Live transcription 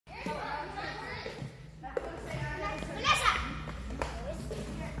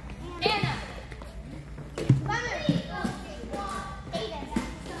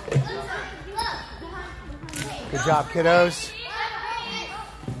Good job, kiddos.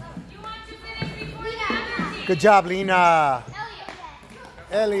 Good job, Lena.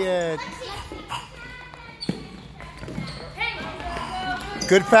 Elliot.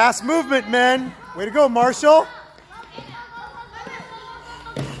 Good fast movement, men. Way to go, Marshall.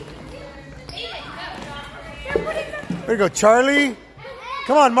 Way to go, Charlie.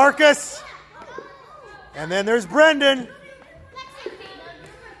 Come on, Marcus. And then there's Brendan.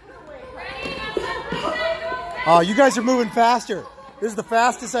 Oh, you guys are moving faster. This is the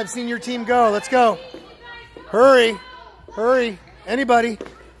fastest I've seen your team go. Let's go. Hurry. Hurry. Anybody.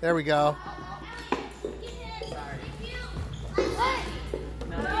 There we go.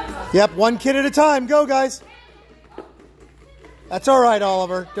 Yep, one kid at a time. Go, guys. That's all right,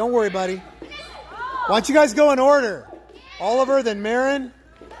 Oliver. Don't worry, buddy. Why don't you guys go in order? Oliver, then Marin.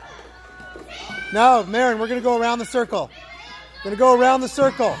 No, Marin, we're going to go around the circle. Going to go around the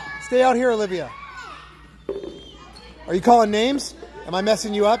circle. Stay out here, Olivia. Are you calling names? Am I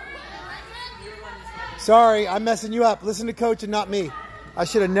messing you up? Sorry, I'm messing you up. Listen to Coach and not me. I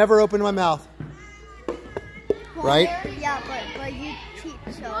should have never opened my mouth. Right? Yeah, but you cheat,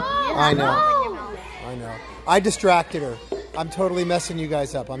 so I know. I know. I distracted her. I'm totally messing you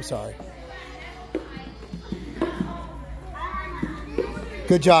guys up. I'm sorry.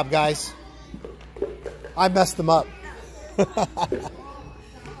 Good job, guys. I messed them up.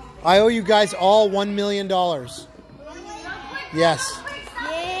 I owe you guys all $1 million. Yes.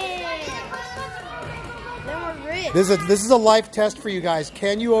 Yeah. This is a life test for you guys.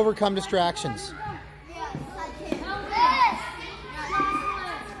 Can you overcome distractions?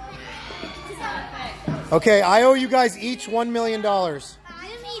 Okay, I owe you guys each $1 million.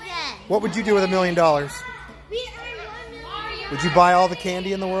 What would you do with $1 million? Would you buy all the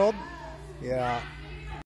candy in the world? Yeah.